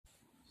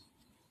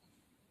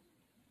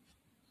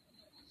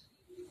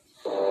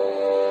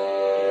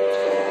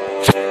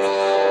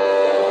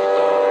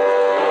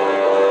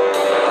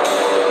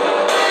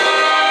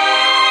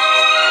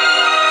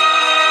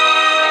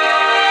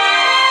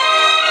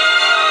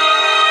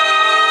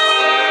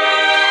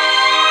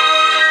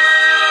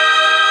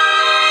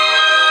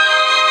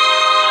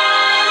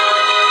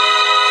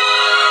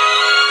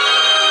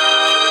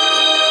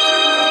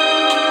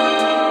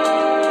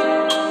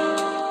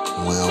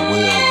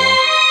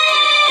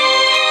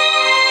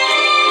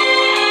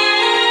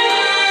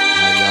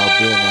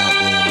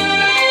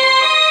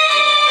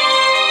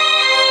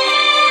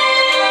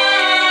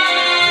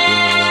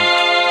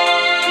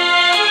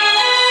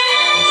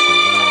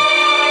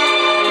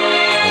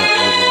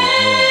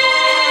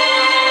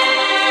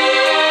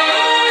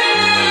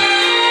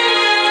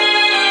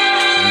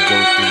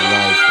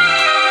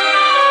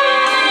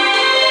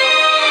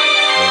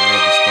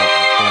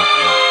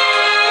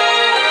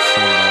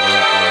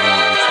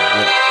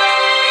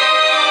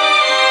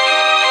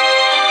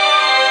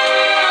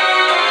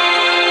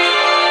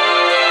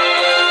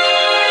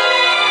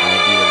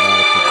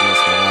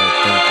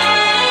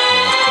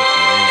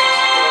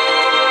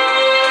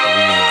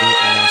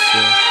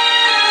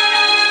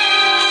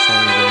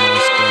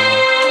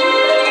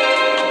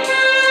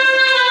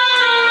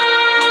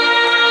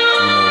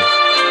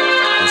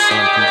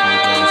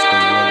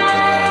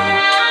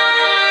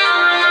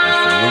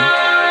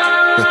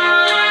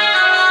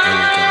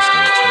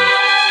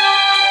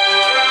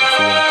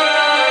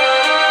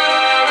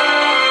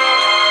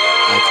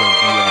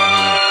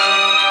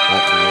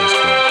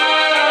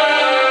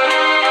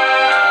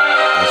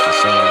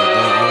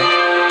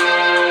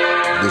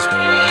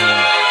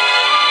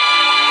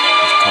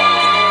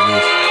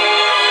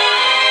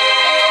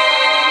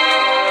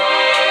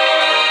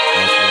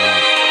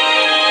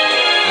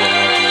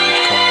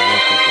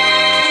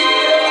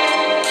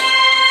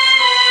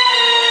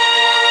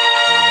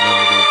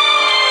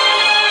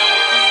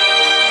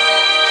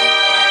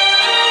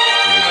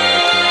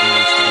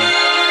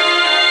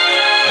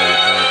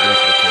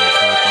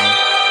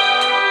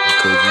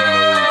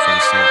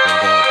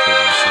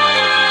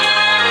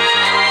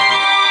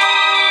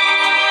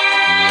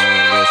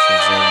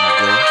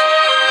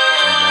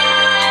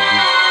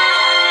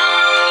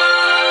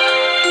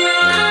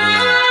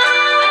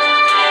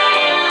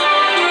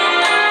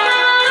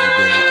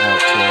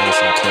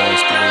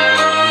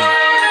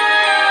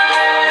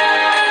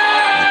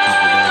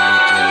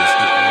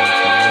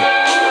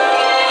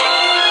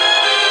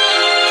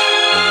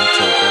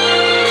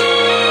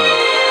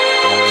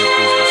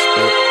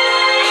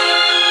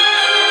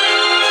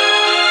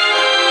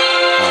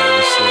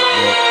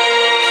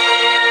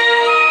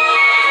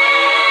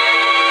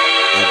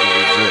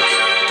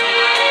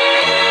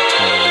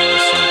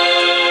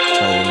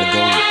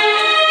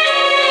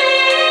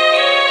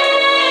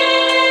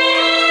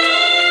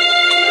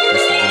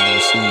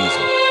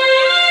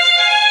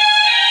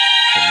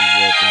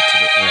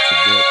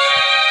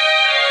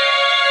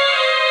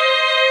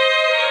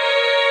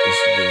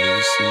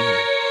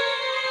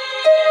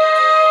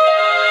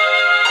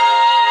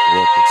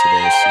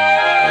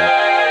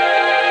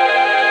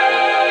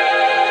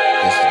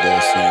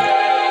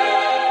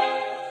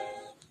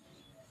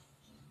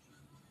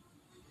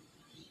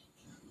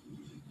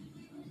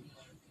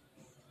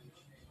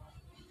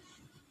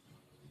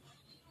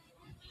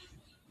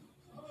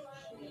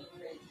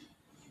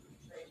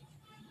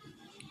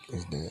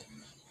that.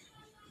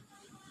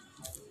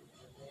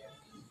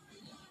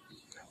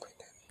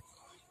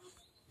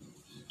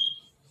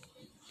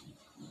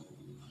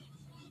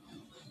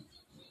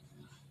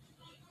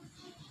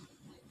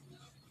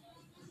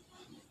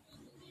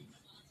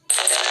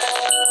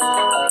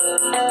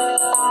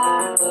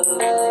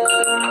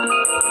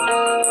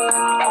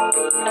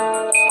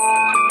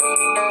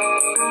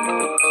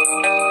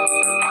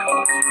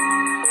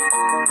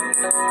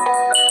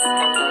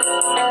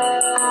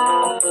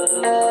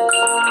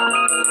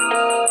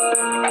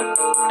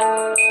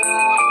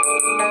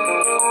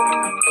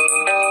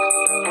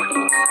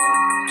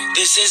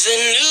 This is a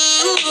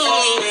new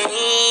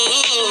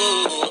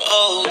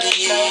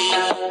oldie.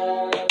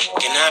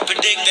 Can I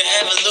predict the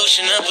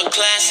evolution of a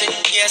classic?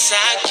 Yes,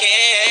 I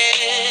can.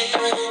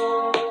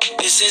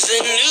 This is a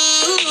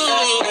new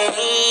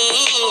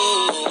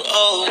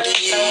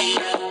oldie.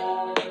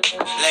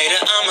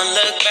 Later I'ma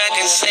look back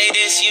and say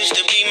this used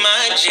to be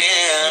my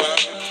jam.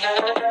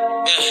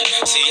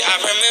 See, I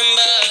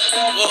remember,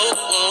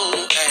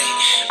 hey,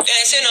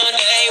 dancing all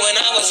day when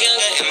I was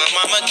younger, and my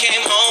mama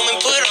came home and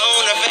put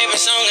on her favorite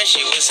song, and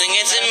she was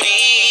singing to me.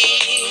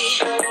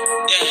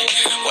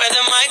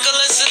 Whether Michael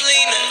or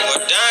Selena, or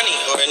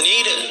Donnie or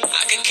Anita,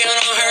 I could count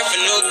on her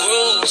for new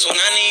grooves when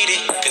I need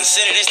it.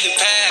 Consider this the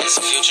past,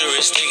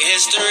 futuristic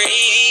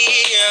history.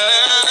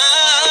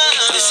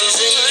 This is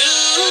a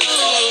new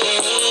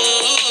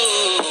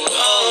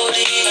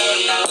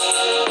oldie.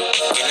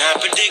 Can I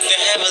predict the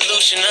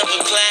evolution of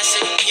a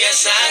classic?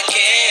 Yes, I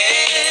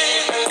can.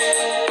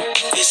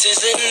 This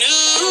is a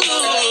new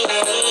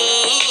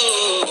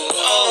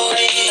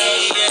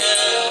oldie.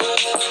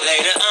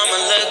 Later I'ma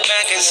look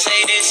back and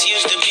say this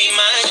used to be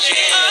my jam.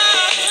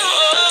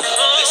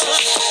 Listen.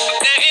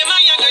 Now in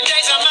my younger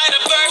days I might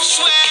have birthed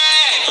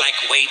swag. Like,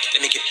 wait,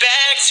 let me get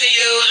back to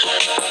you.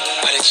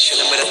 But it's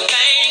chillin' with a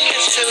thing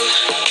or two.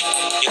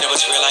 You know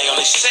it's real, I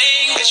only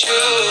sing the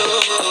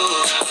truth.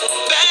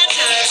 Bad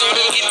times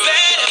only get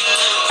better.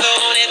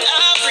 Throwing it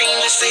up, bring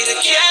us stay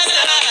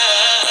together.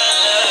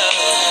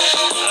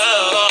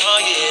 Oh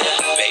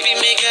yeah, baby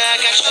maker, I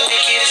got you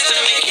naked. It's the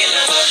making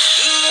of a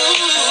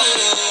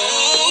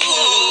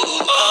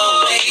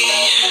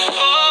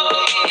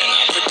and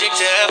I predict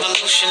the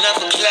evolution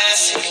of a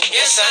classic.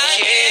 Yes, I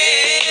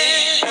can.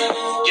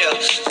 Yeah,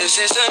 this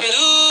is a new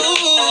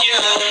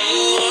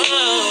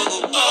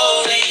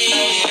oldie.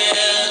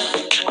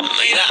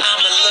 Later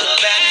I'ma look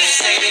back and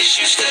say this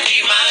used to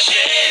be my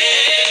jam.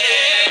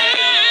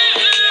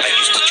 I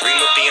used to dream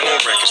of being on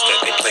records that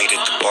they played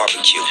at the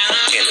barbecue.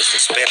 Tennis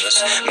and spinners,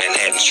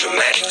 Manhattan's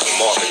dramatic from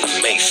Marvin to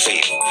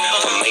Mayfield.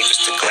 From Mavis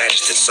to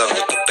Gladys, that sung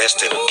with the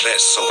best of the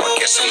best, so I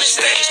guess I'm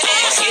established. My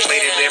mama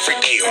played it every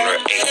day on her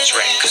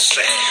 8-track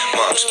cassette.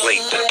 Mom's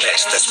played the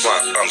best, that's why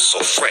I'm so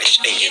fresh,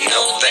 and you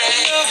know that.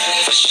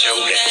 For sure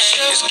that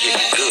shit is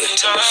getting good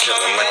to me,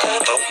 feeling like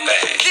a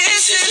throwback.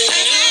 This is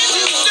a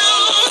new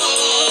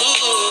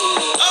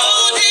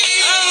oldie.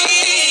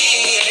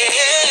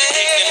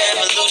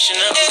 Evolution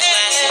of a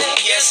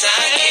classic. Yes, I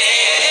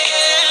can.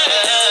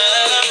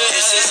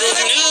 This is a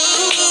new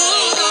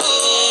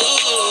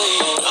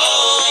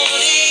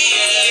oldie.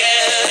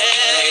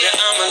 Later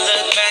I'ma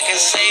look back and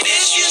say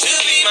this used to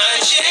be my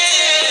jam.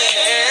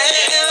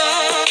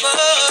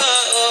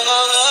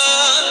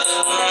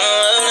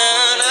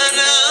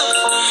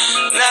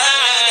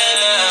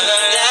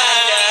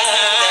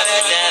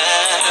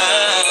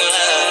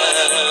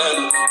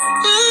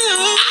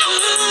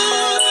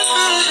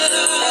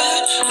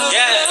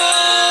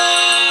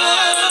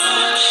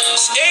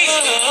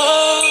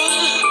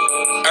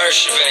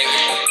 Ursha, baby.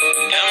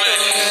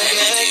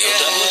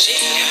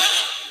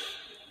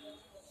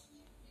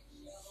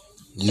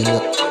 You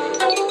know,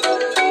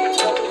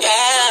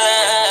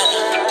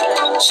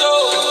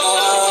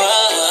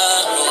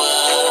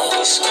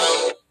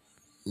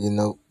 you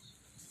know,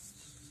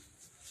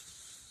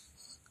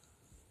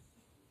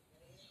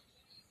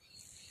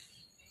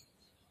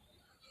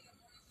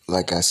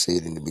 like I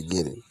said in the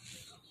beginning,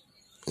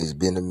 it's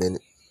been a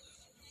minute.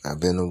 I've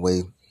been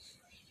away,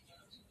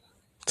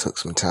 took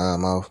some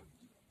time off,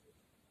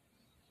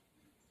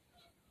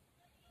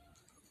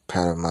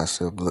 patted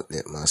myself, looked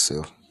at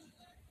myself,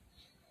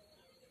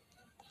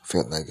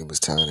 felt like it was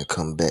time to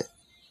come back,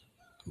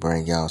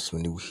 bring y'all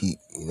some new heat,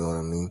 you know what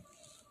I mean?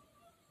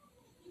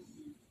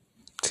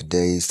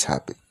 Today's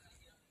topic,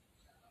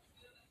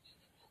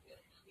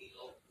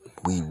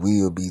 we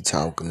will be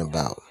talking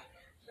about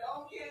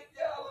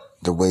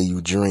the way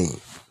you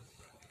dream.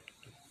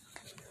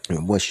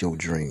 And what's your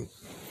dream?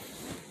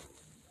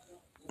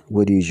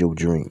 What is your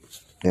dream?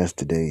 That's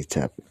today's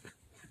topic.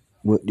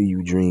 What do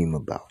you dream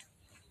about?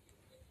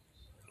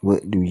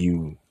 What do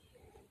you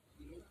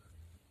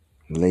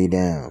lay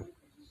down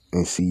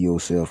and see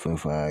yourself in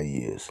 5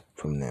 years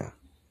from now,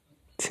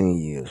 10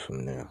 years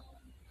from now,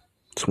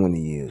 20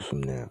 years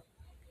from now,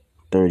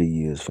 30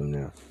 years from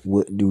now?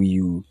 What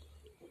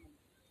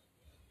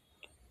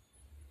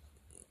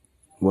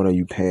are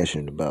you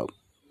passionate about?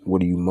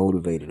 What are you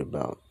motivated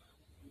about?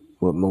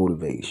 What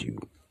motivates you?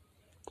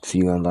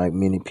 See, unlike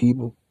many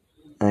people,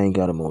 I ain't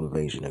got a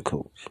motivational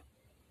coach.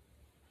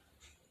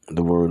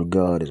 The word of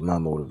God is my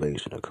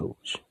motivational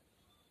coach.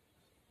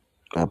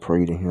 I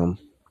pray to him.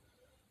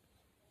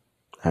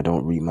 I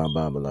don't read my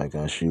Bible like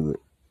I should.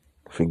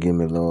 Forgive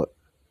me, Lord.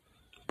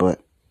 But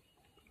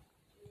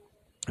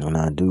when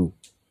I do,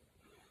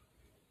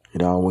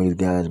 it always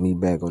guides me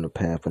back on the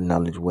path of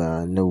knowledge where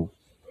I know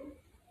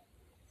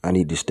I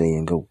need to stay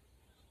and go.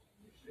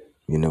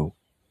 You know,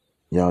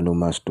 y'all know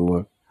my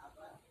story.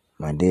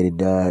 My daddy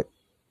died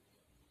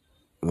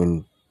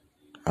when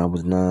I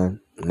was 9,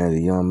 and as a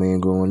young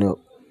man growing up,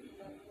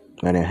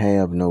 I didn't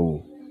have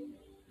no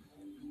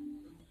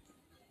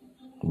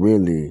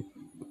really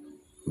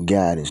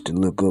guidance to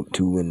look up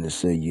to and to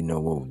say, you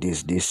know, oh,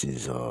 this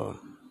is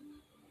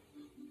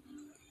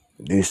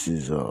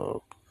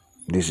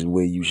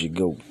where you should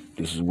go.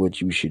 This is what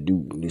you should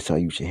do. This is how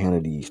you should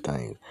handle these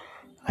things.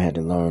 I had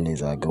to learn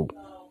as I go.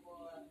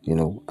 You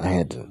know, I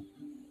had to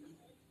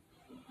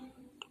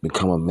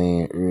become a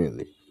man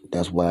early.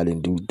 That's why I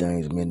didn't do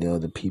things many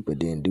other people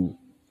didn't do.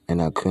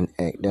 And I couldn't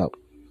act out.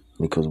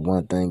 Because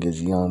one thing as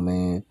a young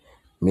man,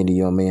 many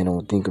young men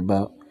don't think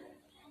about,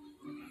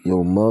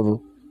 your mother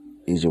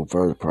is your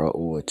first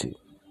priority.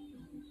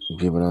 You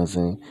get what I'm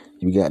saying?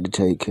 You got to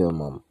take care of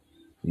mama.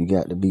 You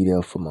got to be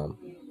there for mama.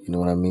 You know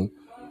what I mean?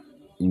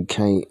 You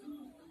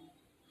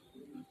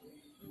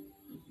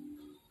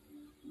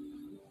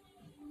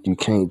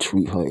can't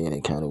treat her any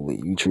kind of way.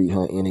 You treat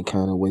her any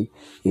kind of way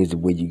is the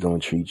way you're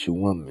going to treat your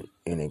woman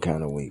any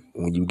kind of way.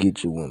 When you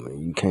get your woman,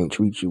 you can't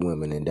treat your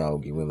women and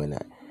dog your women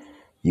out.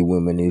 Your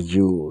woman is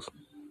jewels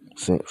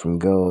sent from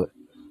God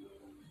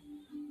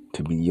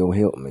to be your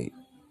helpmate.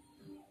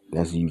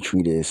 That's you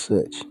treat her as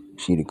such.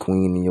 She the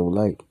queen in your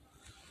life.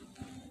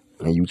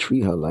 And you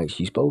treat her like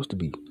she's supposed to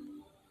be.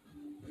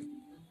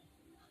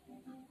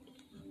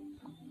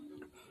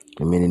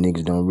 And many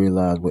niggas don't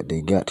realize what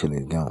they got till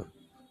it's gone.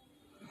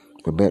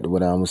 But back to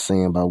what I was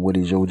saying about what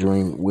is your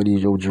dream? What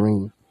is your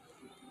dream?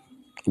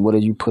 What are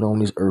you put on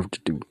this earth to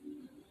do?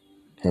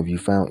 Have you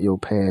found your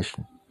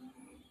passion?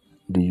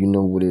 Do you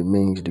know what it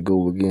means to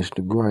go against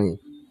the grain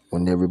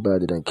when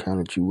everybody done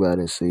counted you out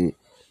and said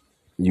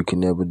you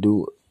can never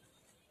do it?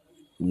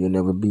 You'll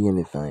never be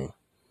anything.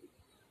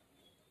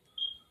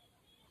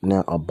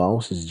 Now, a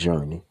boss's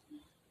journey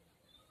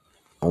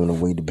on the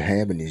way to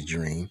having this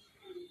dream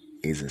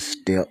is a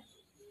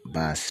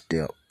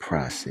step-by-step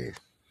process.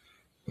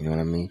 You know what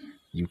I mean?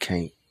 You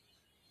can't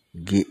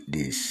get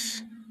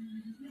this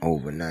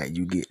overnight.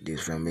 You get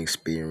this from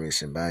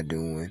experience and by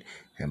doing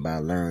and by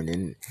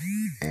learning,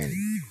 and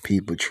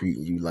people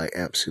treating you like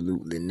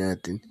absolutely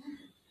nothing.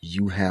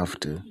 You have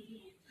to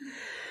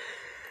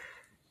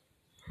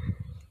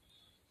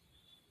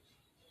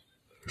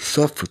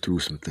suffer through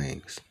some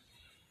things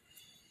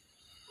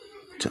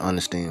to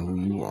understand who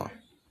you are.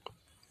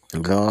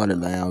 God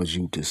allows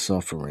you to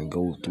suffer and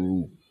go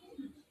through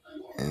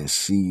and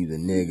see the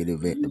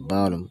negative at the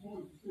bottom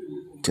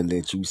to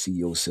let you see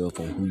yourself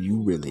on who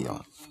you really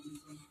are.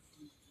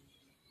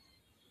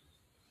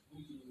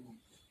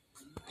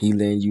 He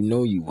letting you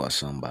know you are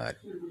somebody.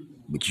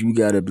 But you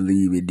gotta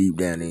believe it deep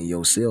down in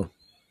yourself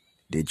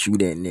that you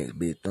that next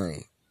big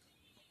thing.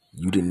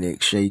 You the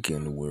next shaker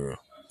in the world.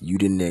 You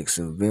the next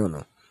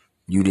inventor.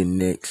 You the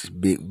next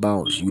big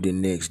boss. You the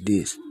next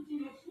this.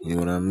 You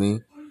know what I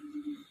mean?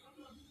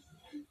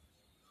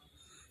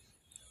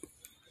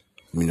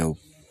 You know,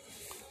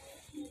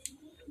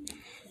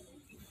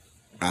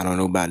 I don't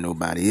know about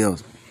nobody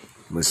else.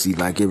 But see,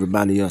 like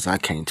everybody else, I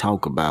can't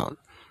talk about,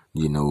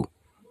 you know,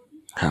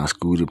 high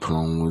school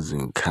diplomas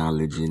and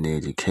college and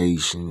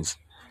educations.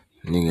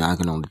 Nigga, I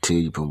can only tell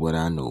you from what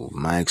I know,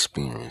 my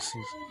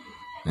experiences.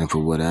 And for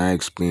what I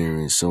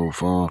experienced so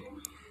far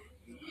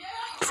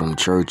from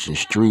church and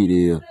street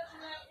is,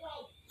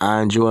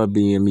 I enjoy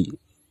being me.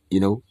 You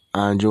know,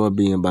 I enjoy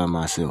being by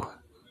myself.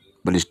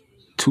 But it's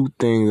 2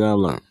 things I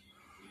learned.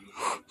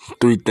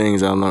 3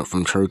 things I learned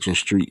from church and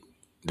street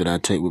that I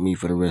take with me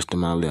for the rest of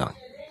my life.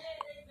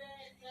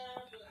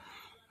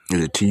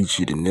 It'll teach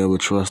you to never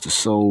trust a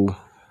soul.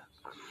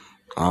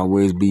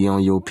 Always be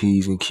on your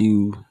P's and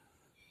Q's.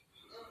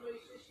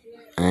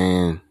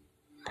 And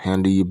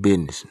handle your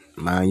business.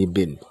 Mind your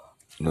business.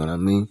 You know what I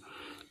mean?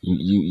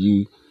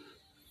 You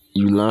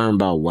learn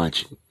by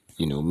watching.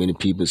 You know, many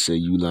people say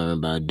you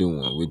learn by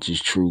doing, which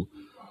is true.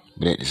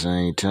 But at the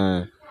same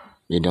time,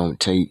 it don't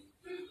take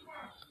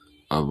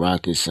a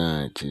rocket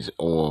scientist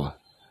or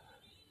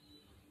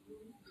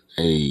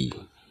a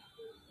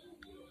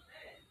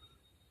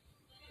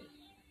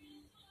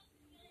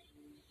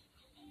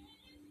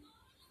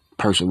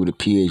person with a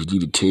PhD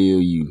to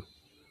tell you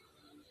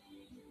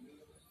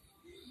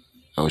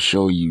or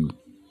show you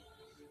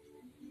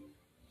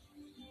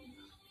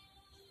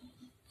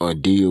or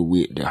deal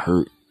with the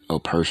hurt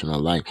of personal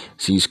life.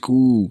 See,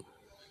 school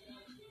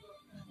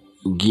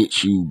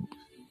gets you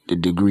the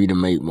degree to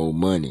make more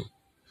money,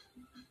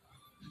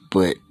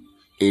 but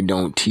it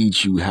don't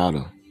teach you how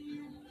to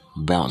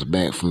bounce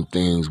back from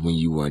things when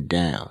you are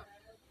down,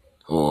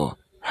 or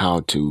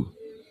how to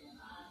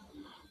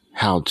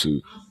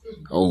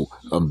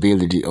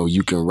ability, or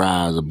you can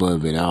rise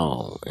above it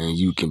all and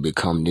you can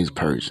become this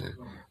person,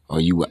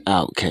 or you were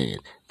outcast.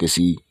 Because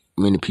see,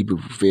 many people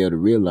fail to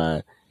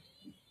realize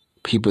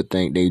people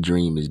think their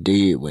dream is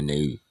dead when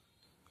they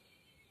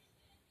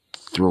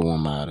throw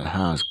them out of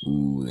high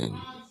school and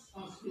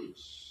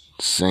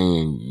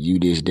saying you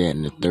this, that,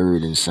 and the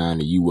third and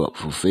signing you up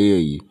for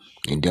failure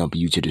and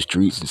dumping you to the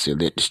streets and say,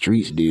 let the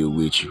streets deal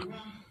with you.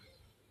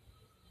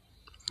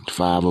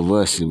 5 of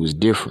us, it was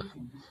different,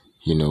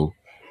 you know.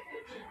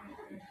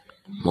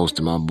 Most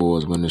of my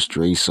boys went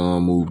astray.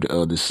 Some moved to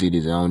other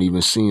cities. I don't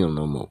even see them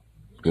no more.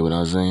 You know what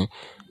I'm saying?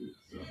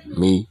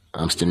 Me,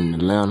 I'm still in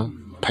Atlanta,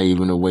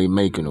 paving the way,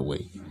 making the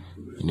way.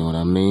 You know what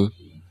I mean?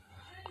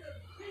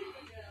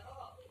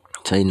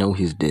 Tay know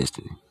his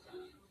destiny.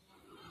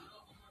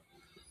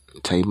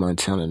 Tay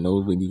Montana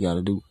knows what he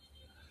gotta do.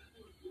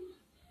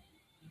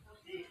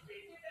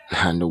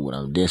 I know what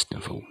I'm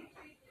destined for.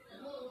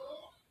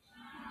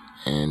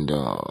 And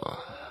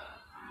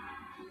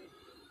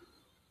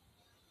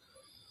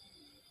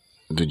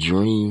the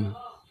dream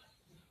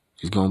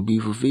is gonna be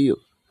fulfilled.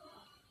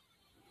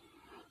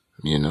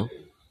 You know?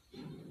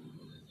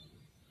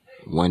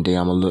 One day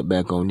I'm gonna look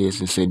back on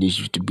this and say this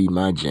used to be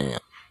my jam.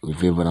 You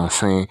feel what I'm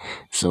saying?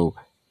 So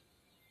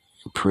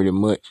pretty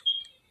much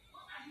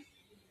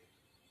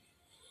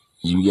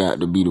you got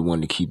to be the one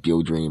to keep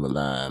your dream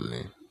alive,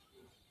 man.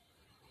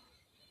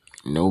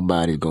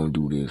 Nobody's gonna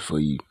do this for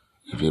you.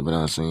 You feel what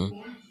I'm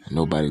saying?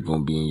 Nobody's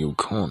gonna be in your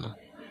corner.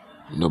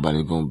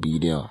 Nobody's gonna be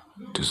there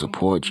to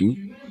support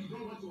you.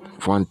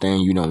 One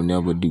thing you don't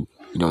never do.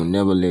 You don't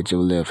never let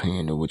your left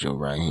hand know what your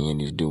right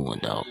hand is doing,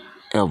 dog.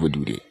 Ever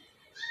do that.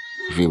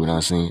 You feel what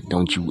I'm saying?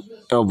 Don't you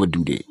ever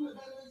do that.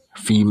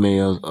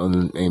 Females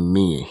and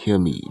men, hear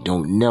me.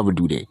 Don't never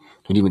do that.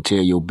 Don't even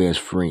tell your best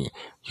friend.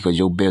 Because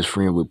your best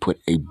friend will put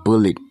a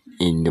bullet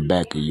in the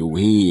back of your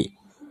head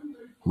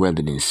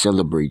rather than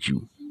celebrate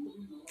you.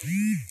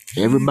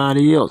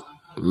 Everybody else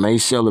may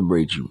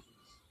celebrate you.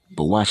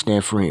 But watch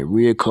that friend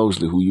real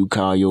closely who you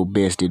call your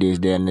bestie, this,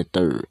 that, and the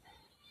third.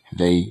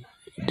 They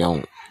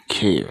don't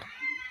care.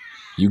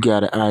 You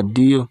got an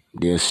idea,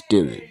 they'll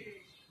steal it.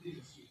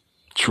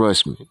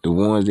 Trust me, the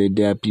ones that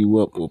dap you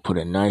up will put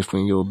a knife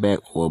in your back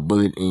or a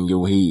bullet in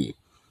your head.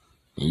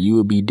 And you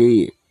will be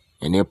dead.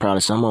 And they'll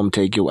probably, some of them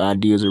take your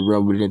ideas and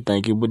rub it and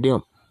think it with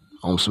them.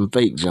 On some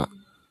fake junk.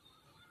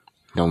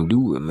 Don't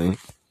do it, man.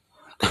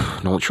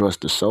 Don't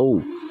trust the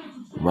soul.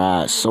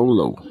 Ride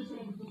solo.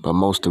 But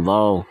most of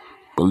all,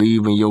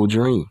 believe in your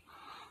dream.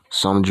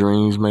 Some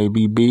dreams may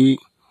be big.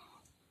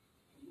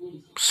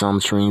 Some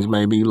dreams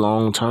may be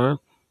long term.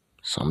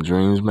 Some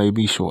dreams may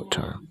be short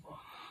term.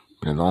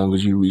 But as long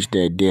as you reach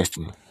that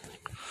destiny.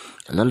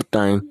 Another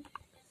thing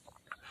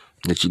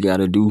that you got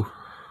to do,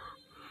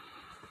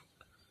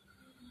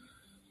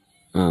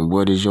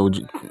 what is your,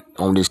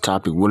 on this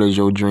topic, what is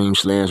your dream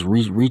 /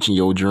 reaching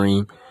your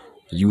dream?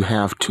 You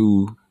have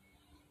to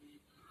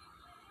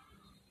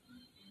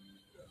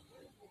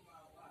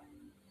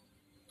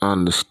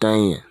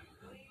understand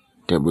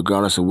that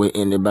regardless of what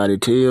anybody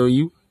tell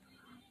you,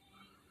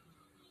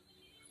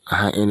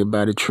 how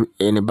anybody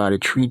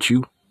treat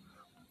you,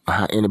 or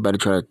how anybody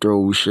try to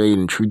throw shade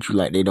and treat you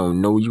like they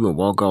don't know you and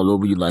walk all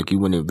over you like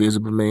you an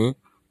invisible man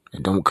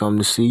and don't come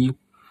to see you,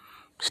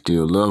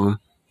 still love them,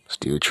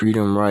 still treat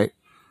them right,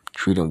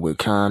 treat them with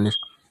kindness,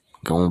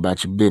 go on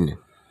about your business.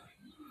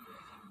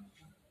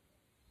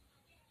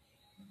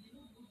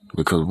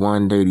 Because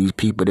one day these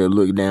people that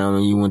look down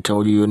on you and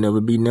told you you'll never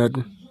be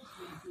nothing,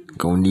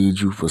 gonna need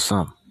you for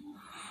something.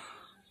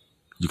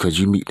 Because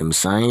you meet them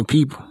same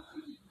people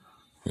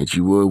that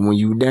you would when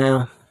you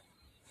down,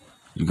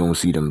 you gonna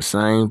see them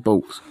same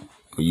folks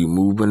when you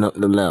moving up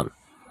the ladder.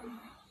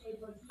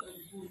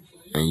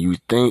 And you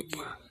think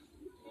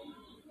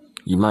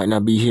you might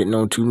not be hitting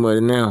on too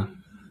much now.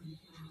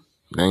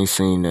 They ain't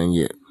seen nothing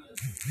yet.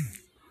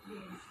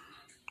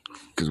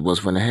 Because what's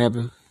gonna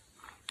happen?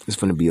 It's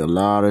gonna be a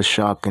lot of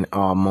shocking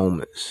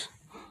moments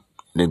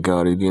that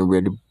God is getting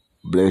ready to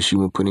bless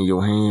you and put in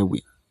your hand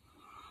with.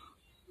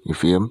 You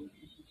feel me?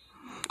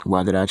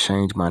 Why did I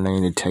change my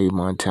name to Tay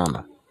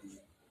Montana?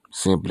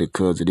 Simply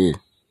because it is.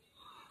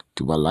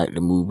 Do I like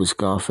the movie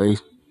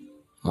Scarface?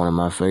 One of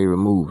my favorite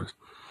movies.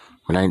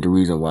 But that ain't the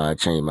reason why I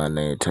changed my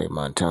name to Tay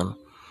Montana.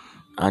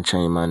 I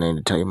changed my name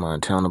to Tay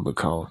Montana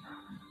because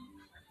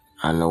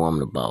I know I'm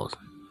the boss.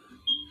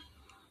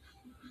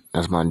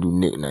 That's my new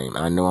nickname.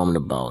 I know I'm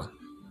the boss.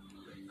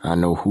 I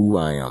know who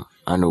I am.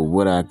 I know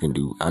what I can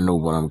do. I know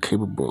what I'm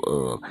capable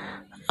of.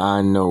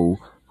 I know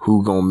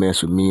who gonna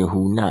mess with me and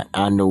who not.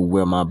 I know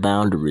where my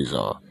boundaries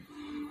are.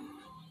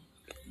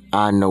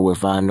 I know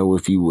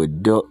if you were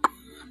duck,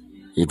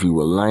 if you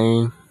were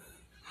lame,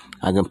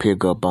 I can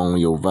pick up on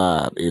your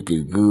vibe. If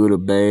it's good or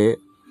bad.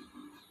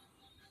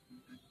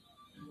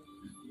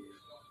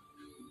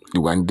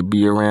 Do I need to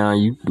be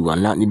around you? Do I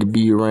not need to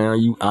be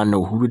around you? I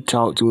know who to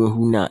talk to and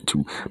who not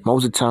to.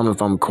 Most of the time,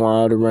 if I'm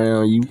quiet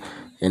around you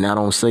and I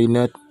don't say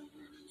nothing,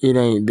 it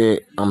ain't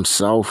that I'm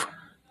soft.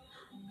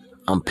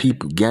 I'm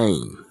peeping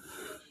game.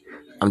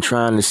 I'm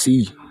trying to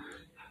see,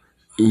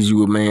 is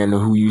you a man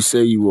of who you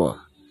say you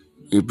are?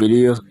 If it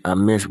is, I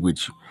mess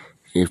with you.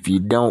 If you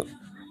don't,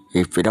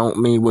 if it don't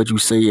mean what you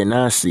say and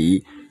I see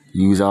it,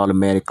 You was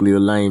automatically a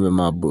lame in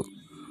my book.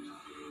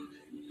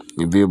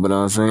 You feel what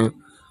I'm saying?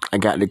 I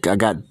got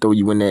to throw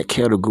you in that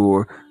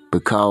category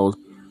because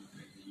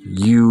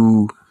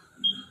you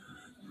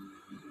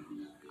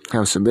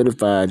have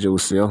solidified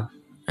yourself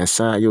and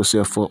signed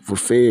yourself up for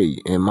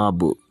failure in my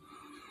book.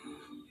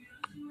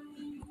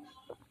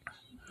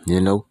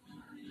 You know?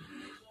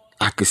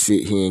 I could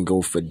sit here and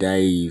go for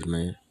days,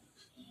 man.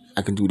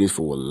 I can do this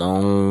for a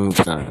long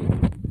time.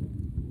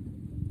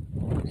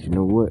 But you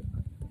know what?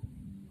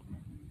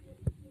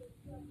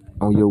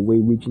 On your way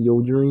reaching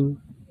your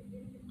dream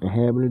and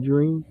having a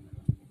dream,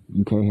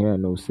 you can't have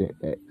no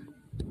setbacks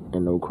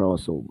and no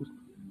crossovers.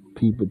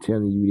 People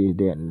telling you this,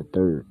 that, and the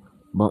third.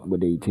 Bump what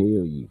they tell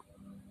you.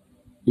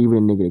 Even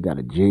a nigga that got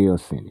a jail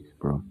sentence,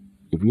 bro.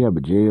 If you have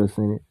a jail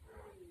sentence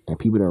and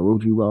people that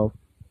wrote you off,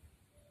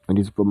 and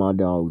this is for my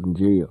dogs in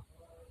jail.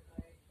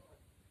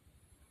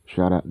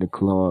 Shout out to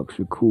Clark,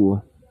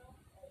 Shakur,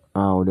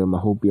 all of them. I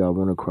hope y'all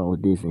run across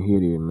this and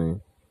hit it,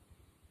 man.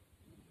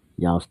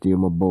 Y'all still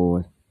my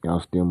boys. Y'all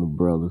still my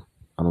brothers.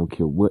 I don't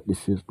care what the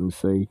system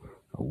say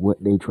or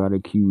what they try to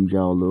accuse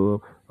y'all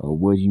of or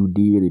what you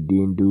did or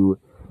didn't do it.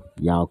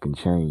 Y'all can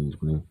change,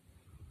 man.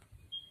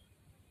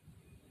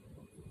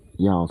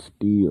 Y'all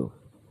still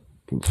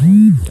can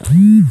change.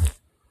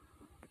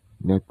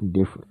 Nothing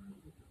different.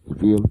 You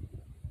feel me?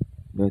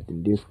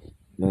 Nothing different.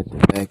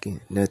 Nothing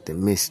lacking.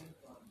 Nothing missing.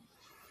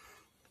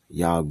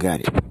 Y'all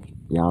got it.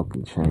 Y'all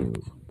can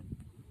change.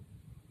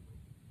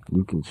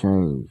 You can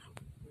change.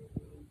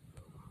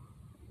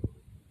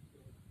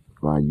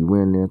 While you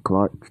in there,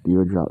 Clark,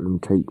 still drop them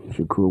tapes.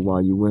 Shakur,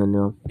 while you in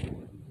there,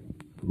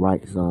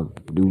 write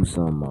something. Do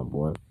something, my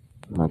boy.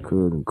 My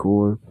cousin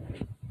Corey,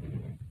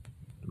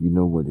 you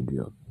know what it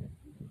is.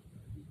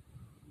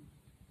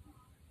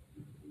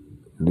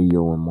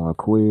 Leo and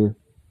Marquez,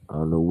 I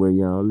don't know where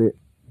y'all at,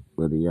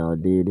 whether y'all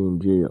dead in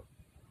jail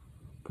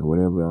or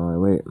whatever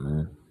y'all at,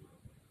 man.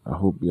 I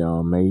hope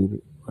y'all made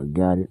it or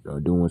got it or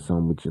doing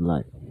something with your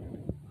life.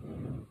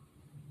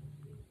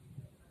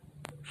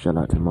 Shout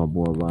out to my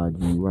boy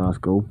YG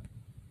Roscoe.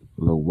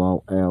 Lil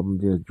Walt album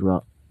just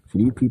dropped. See,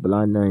 these people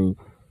I named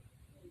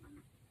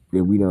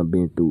that we done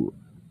been through it.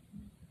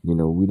 You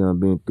know, we done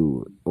been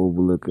through it.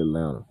 Overlook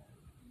Atlanta.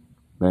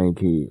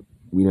 Bankhead.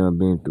 We done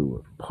been through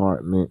it.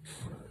 Apartments.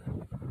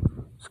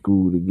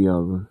 School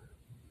together.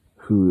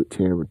 Hood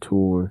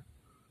territory.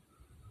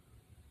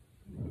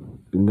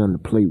 There's nothing to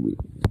play with.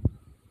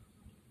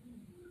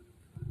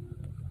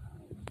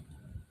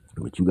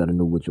 But you gotta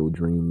know what your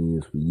dream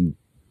is for you.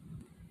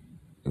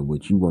 And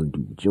what you wanna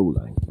do with your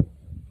life.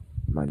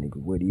 My nigga,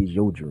 what is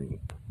your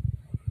dream?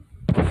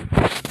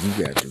 You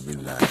got to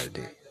realize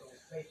that.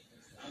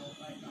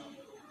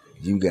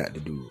 You got to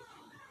do it.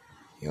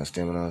 You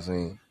understand what I'm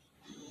saying?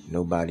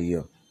 Nobody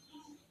else.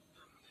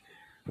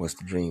 What's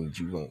the dream that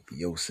you want for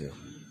yourself?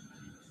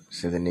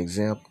 Set an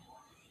example.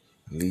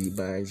 Lead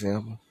by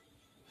example.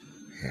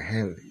 And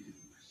handle it.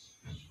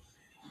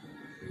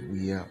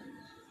 We out.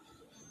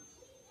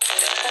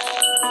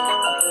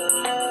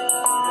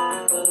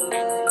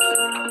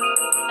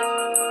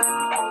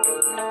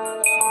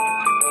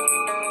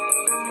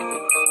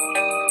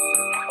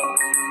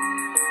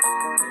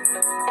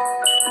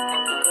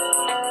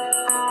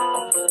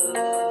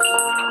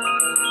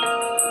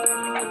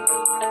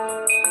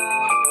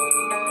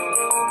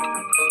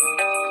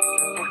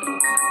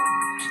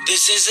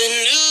 This is a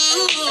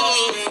new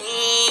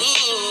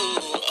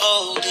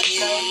oldie.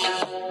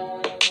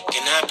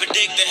 Can I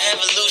predict the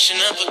evolution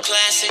of a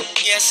classic?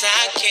 Yes,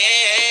 I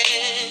can.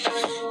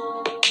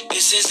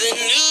 This is a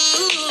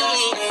new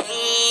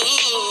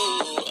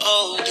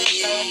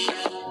oldie.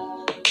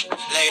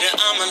 Later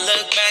I'ma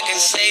look back and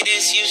say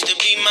this used to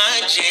be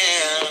my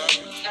jam.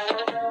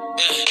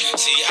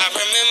 See, I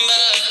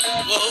remember,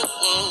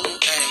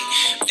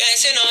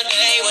 dancing all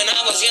day when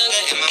I was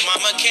younger, and my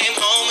mama came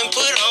home and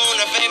put on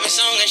her favorite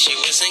song, and she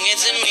would sing it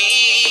to me.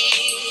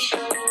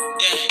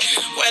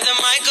 Whether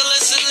Michael or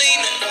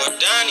Selena, or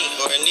Donnie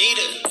or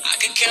Anita, I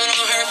could count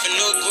on her for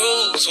new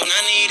grooves when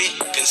I need it.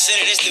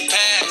 Consider this the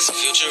past,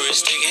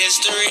 futuristic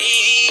history.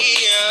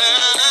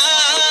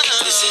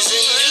 This is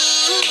a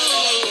new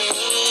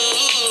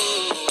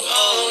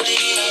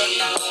oldie.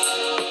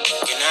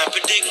 Can I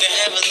predict the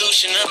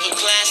evolution of a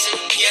classic?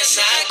 Yes,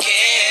 I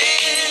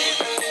can.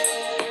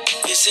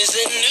 This is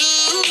a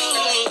new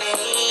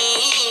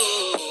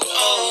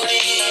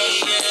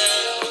oldie.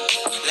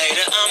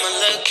 Later I'ma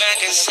look back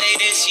and say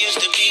this used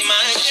to be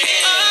my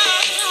jam.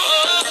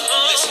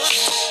 Listen,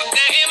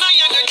 now in my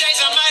younger days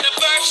I might have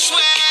burnt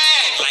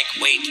swag. Like,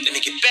 wait, let me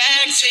get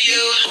back to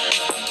you.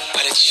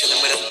 But it's chillin'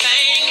 with a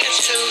thing or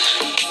two.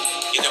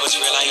 You know it's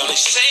real, I only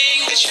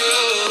sing the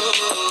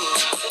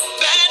truth.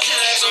 Bad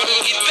times only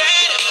get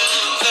better.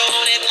 Though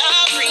on it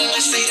our dream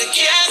to stay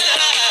together.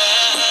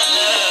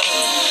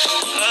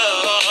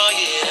 Oh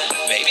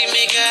yeah, baby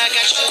maker, I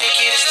got you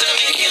making it, still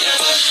making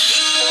love.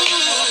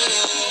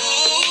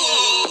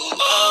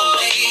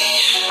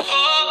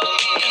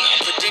 And I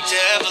predict the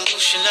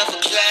evolution of a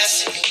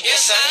classic.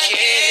 Yes, I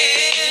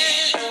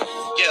can.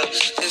 Yeah,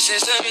 this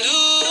is a new.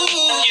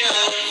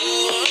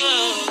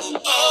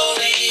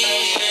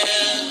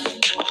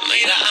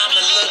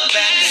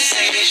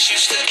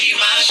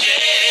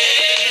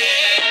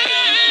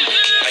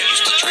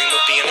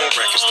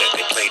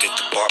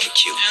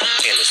 barbecue.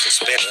 Pinners and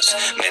spinners,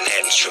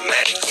 Manhattan's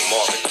dramatic from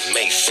Marvin to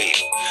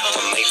Mayfield.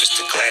 From Mavis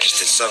to Gladys,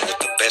 that sung with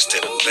the best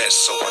of the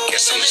best, so I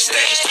guess I'm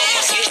established. My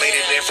mama played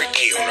it every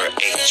day on her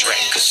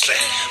 8-track cassette.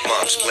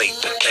 Mom's played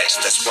the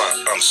best, that's why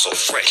I'm so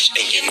fresh,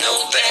 and you know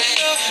that.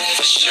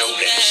 For sure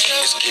that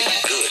shit is getting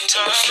good to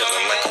me,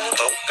 feeling like a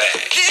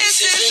throwback.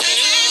 This is a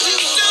new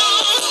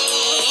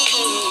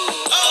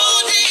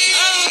oldie.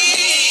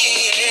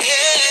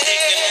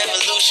 An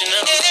evolution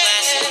of a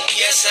classic,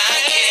 yes I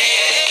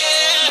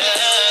can.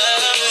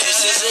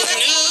 This is a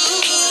new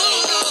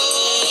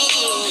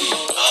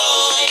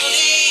oldie.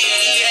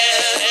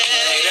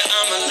 Later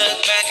I'ma look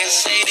back and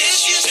say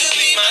this used to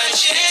be my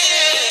jam.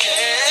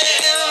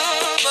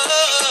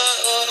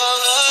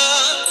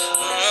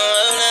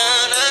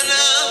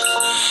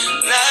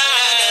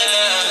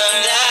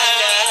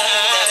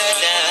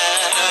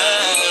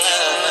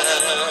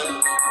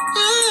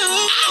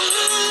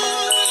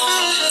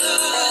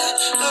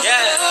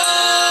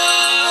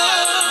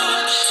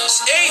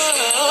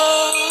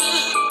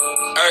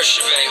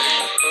 Ursha, baby.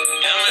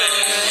 Yeah, man.